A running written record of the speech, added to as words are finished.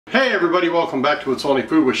Hey everybody, welcome back to It's Only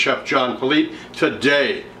Food with Chef John Politte.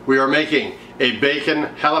 Today we are making a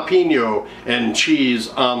bacon, jalapeno, and cheese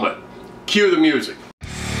omelet. Cue the music.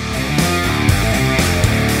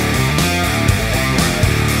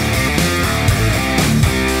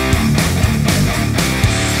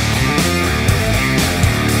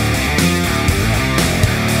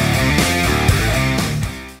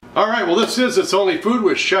 Alright, well this is It's Only Food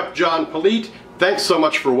with Chef John Politte. Thanks so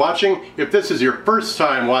much for watching. If this is your first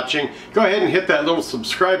time watching, go ahead and hit that little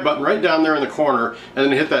subscribe button right down there in the corner and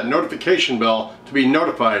then hit that notification bell to be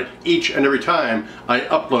notified each and every time I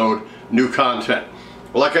upload new content.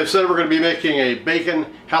 Well, like I said, we're going to be making a bacon,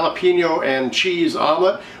 jalapeno, and cheese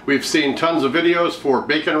omelet. We've seen tons of videos for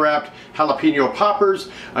bacon wrapped jalapeno poppers.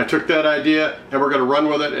 I took that idea and we're going to run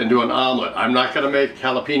with it and do an omelet. I'm not going to make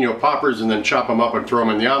jalapeno poppers and then chop them up and throw them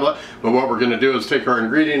in the omelet, but what we're going to do is take our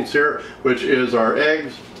ingredients here, which is our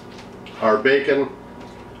eggs, our bacon,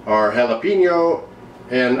 our jalapeno,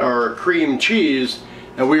 and our cream cheese,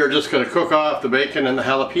 and we are just going to cook off the bacon and the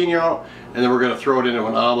jalapeno, and then we're going to throw it into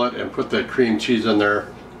an omelet and put the cream cheese in there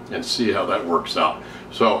and see how that works out.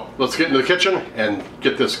 So let's get into the kitchen and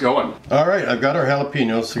get this going. Alright, I've got our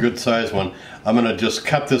jalapeno. It's a good size one. I'm going to just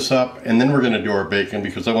cut this up and then we're going to do our bacon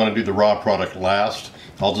because I want to do the raw product last.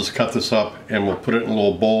 I'll just cut this up and we'll put it in a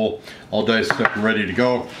little bowl all diced up and ready to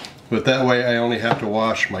go. But that way I only have to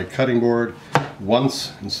wash my cutting board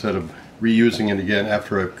once instead of reusing it again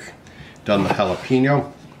after I've done the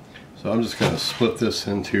jalapeno. So I'm just going to split this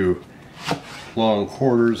into long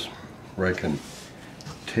quarters where I can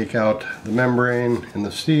take out the membrane and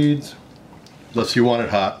the seeds. Unless you want it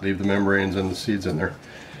hot, leave the membranes and the seeds in there.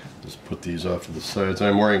 Just put these off to the sides.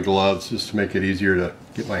 I'm wearing gloves just to make it easier to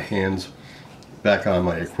get my hands back on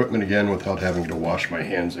my equipment again without having to wash my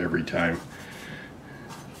hands every time,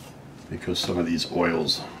 because some of these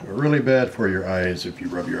oils are really bad for your eyes if you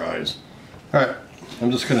rub your eyes. Alright,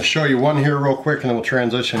 I'm just going to show you one here real quick and then we'll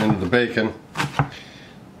transition into the bacon.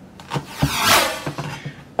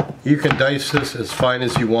 You can dice this as fine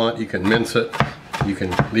as you want, you can mince it, you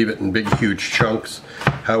can leave it in big huge chunks.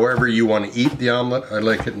 However you want to eat the omelet, I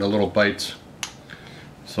like it in the little bites.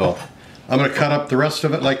 So I'm going to cut up the rest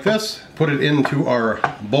of it like this, put it into our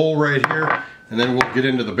bowl right here, and then we'll get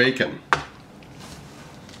into the bacon.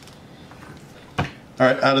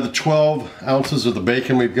 Alright, out of the 12 ounces of the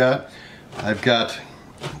bacon we've got, I've got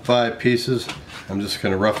 5 pieces. I'm just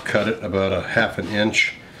going to rough cut it about a ½ an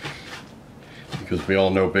inch. Because we all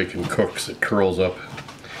know bacon cooks, it curls up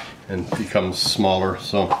and becomes smaller.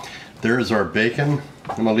 So there's our bacon.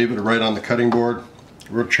 I'm going to leave it right on the cutting board.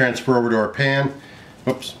 We'll transfer over to our pan.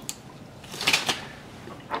 Oops.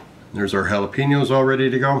 There's our jalapenos all ready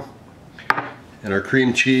to go. And our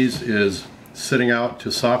cream cheese is sitting out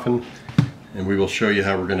to soften, and we will show you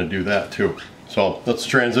how we're going to do that too. So let's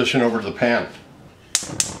transition over to the pan.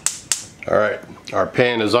 Alright, our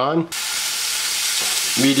pan is on.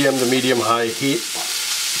 Medium to medium high heat.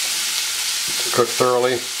 Cook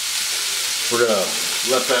thoroughly. We're going to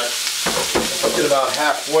let that get about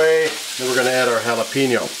halfway, then we're going to add our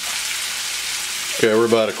jalapeno. Okay, we're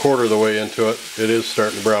about a quarter of the way into it. It is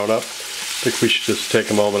starting to brown up. I think we should just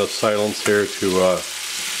take a moment of silence here to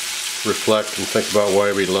reflect and think about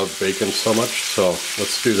why we love bacon so much. So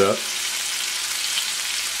let's do that.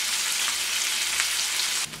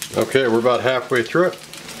 Okay, we're about halfway through it.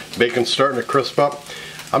 Bacon's starting to crisp up.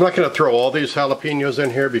 I'm not going to throw all these jalapenos in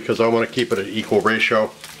here because I want to keep it at equal ratio.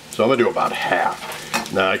 So I'm going to do about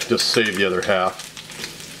half. Now I can just save the other half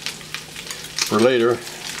for later.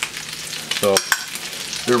 So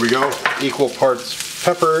there we go. Equal parts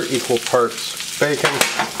pepper, equal parts bacon.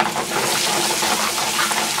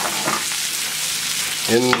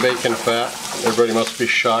 In bacon fat. Everybody must be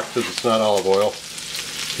shocked because it's not olive oil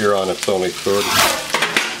here on It's Only Food.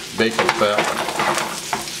 Bacon fat.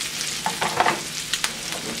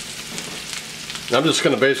 I'm just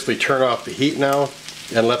going to basically turn off the heat now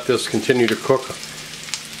and let this continue to cook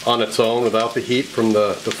on its own without the heat from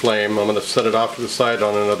the flame. I'm going to set it off to the side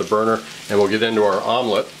on another burner and we'll get into our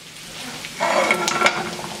omelet.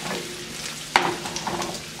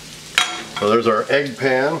 So there's our egg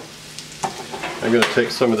pan. I'm going to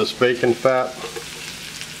take some of this bacon fat.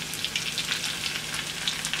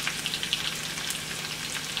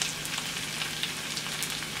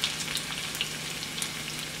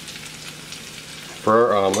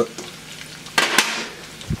 For our omelet.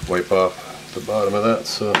 Wipe off the bottom of that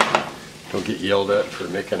so don't get yelled at for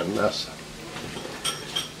making a mess.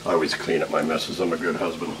 I always clean up my messes. I'm a good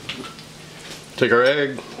husband. Take our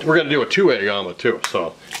egg. We're going to do a 2-egg omelet too,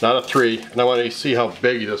 so not a 3. And I want to see how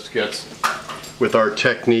big this gets with our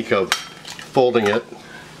technique of folding it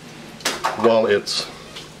while it's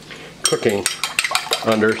cooking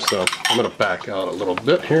under, so I'm going to back out a little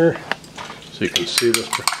bit here so you can see this.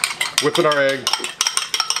 Whipping our egg.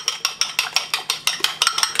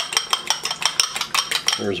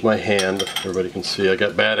 There's my hand. Everybody can see I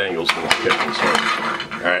got bad angles in this kitchen. So,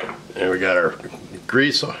 all right, and we got our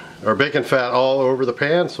grease, our bacon fat all over the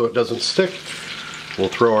pan so it doesn't stick. We'll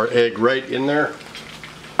throw our egg right in there.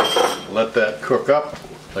 Let that cook up.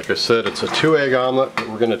 Like I said, it's a 2-egg omelet that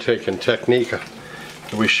we're going to take in technique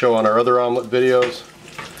that we show on our other omelet videos,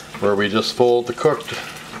 where we just fold the cooked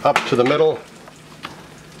up to the middle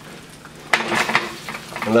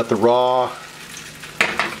and let the raw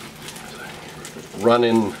run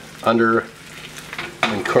in under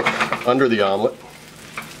and cook under the omelet.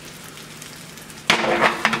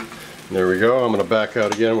 And there we go. I'm going to back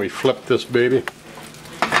out again. We flip this baby.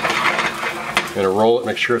 Going to roll it,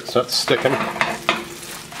 make sure it's not sticking.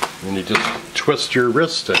 And you just twist your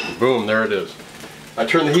wrist and boom, there it is. I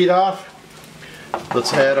turn the heat off.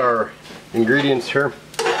 Let's add our ingredients here.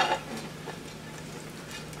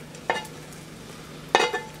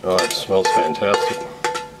 Oh, it smells fantastic.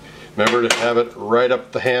 Remember to have it right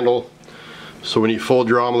up the handle so when you fold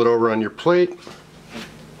your omelet over on your plate,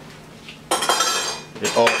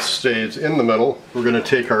 it all stays in the middle. We're going to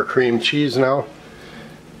take our cream cheese now.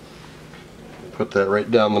 Put that right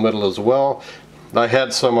down the middle as well. I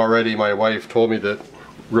had some already. My wife told me that,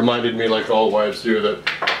 reminded me like all wives do, that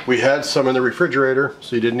we had some in the refrigerator,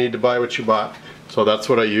 so you didn't need to buy what you bought. So that's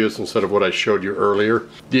what I used instead of what I showed you earlier.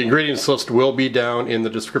 The ingredients list will be down in the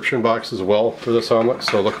description box as well for this omelet,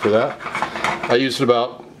 so look for that. I used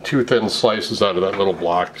about 2 thin slices out of that little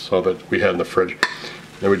block so that we had in the fridge.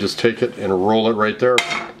 Then we just take it and roll it right there.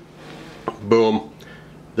 Boom,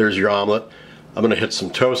 there's your omelet. I'm gonna hit some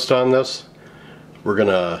toast on this. We're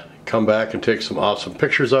gonna come back and take some awesome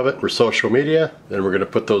pictures of it for social media. Then we're gonna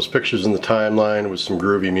put those pictures in the timeline with some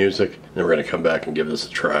groovy music. Then we're gonna come back and give this a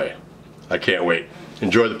try. I can't wait.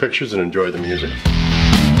 Enjoy the pictures and enjoy the music.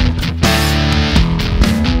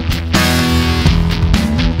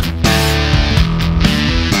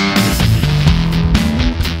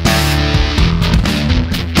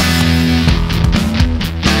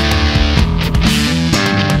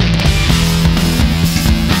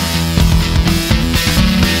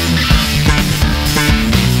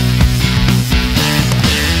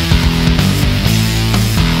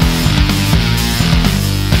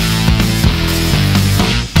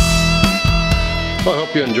 Well, I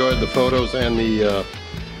hope you enjoyed the photos and the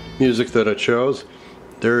music that I chose.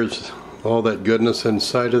 There's all that goodness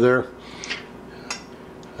inside of there.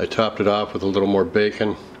 I topped it off with a little more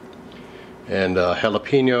bacon and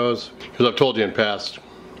jalapenos, because I've told you in past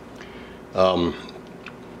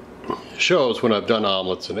shows when I've done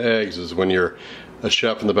omelets and eggs is when you're a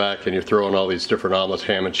chef in the back and you're throwing all these different omelets,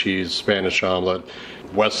 ham and cheese, Spanish omelet,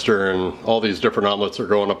 Western, all these different omelets are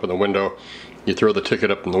going up in the window. You throw the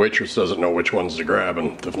ticket up and the waitress doesn't know which ones to grab,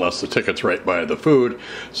 and unless the ticket's right by the food,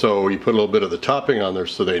 so you put a little bit of the topping on there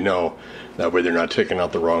so they know. That way they're not taking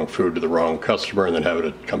out the wrong food to the wrong customer and then having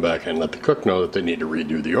to come back and let the cook know that they need to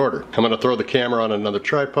redo the order. I'm going to throw the camera on another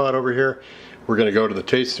tripod over here. We're going to go to the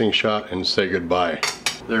tasting shot and say goodbye.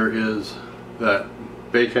 There is that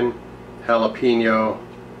bacon, jalapeno,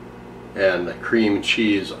 and the cream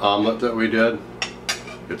cheese omelet that we did.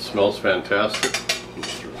 It smells fantastic.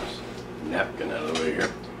 Let's throw this napkin out of the way here.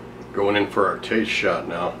 Going in for our taste shot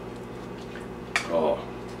now. Oh,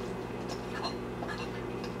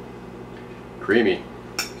 creamy.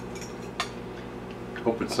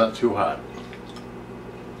 Hope it's not too hot.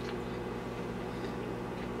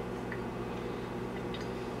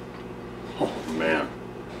 Oh man.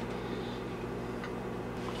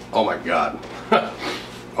 Oh my god.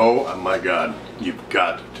 Oh my god. You've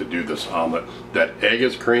got to do this omelet. That egg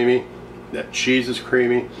is creamy. That cheese is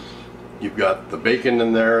creamy. You've got the bacon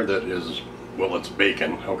in there that is, well, it's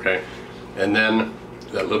bacon, okay? And then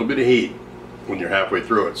that little bit of heat, when you're halfway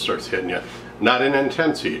through it, starts hitting you. Not an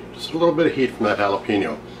intense heat, just a little bit of heat from that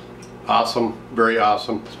jalapeno. Awesome, very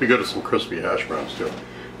awesome. Let's be good at some crispy hash browns too.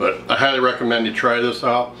 But I highly recommend you try this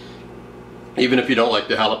out. Even if you don't like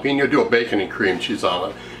the jalapeno, do a bacon and cream cheese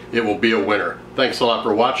omelet. It will be a winner. Thanks a lot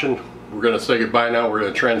for watching. We're going to say goodbye now. We're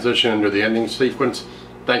going to transition into the ending sequence.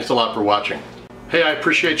 Thanks a lot for watching. Hey, I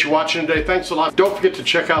appreciate you watching today. Thanks a lot. Don't forget to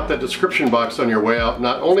check out that description box on your way out.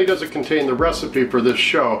 Not only does it contain the recipe for this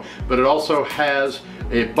show, but it also has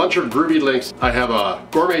a bunch of groovy links. I have a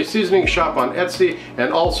gourmet seasoning shop on Etsy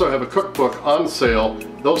and also have a cookbook on sale.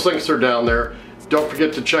 Those links are down there. Don't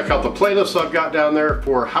forget to check out the playlists I've got down there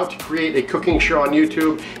for how to create a cooking show on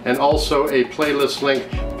YouTube, and also a playlist link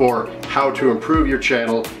for how to improve your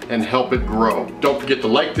channel and help it grow. Don't forget to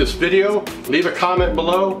like this video, leave a comment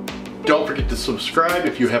below, Don't forget to subscribe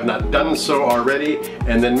if you have not done so already,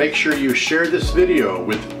 and then make sure you share this video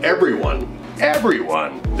with everyone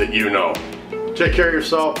that you know. Take care of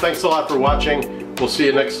yourself. Thanks a lot for watching. We'll see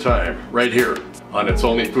you next time right here on It's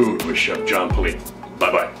Only Food with Chef John Politte.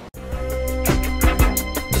 Bye-bye.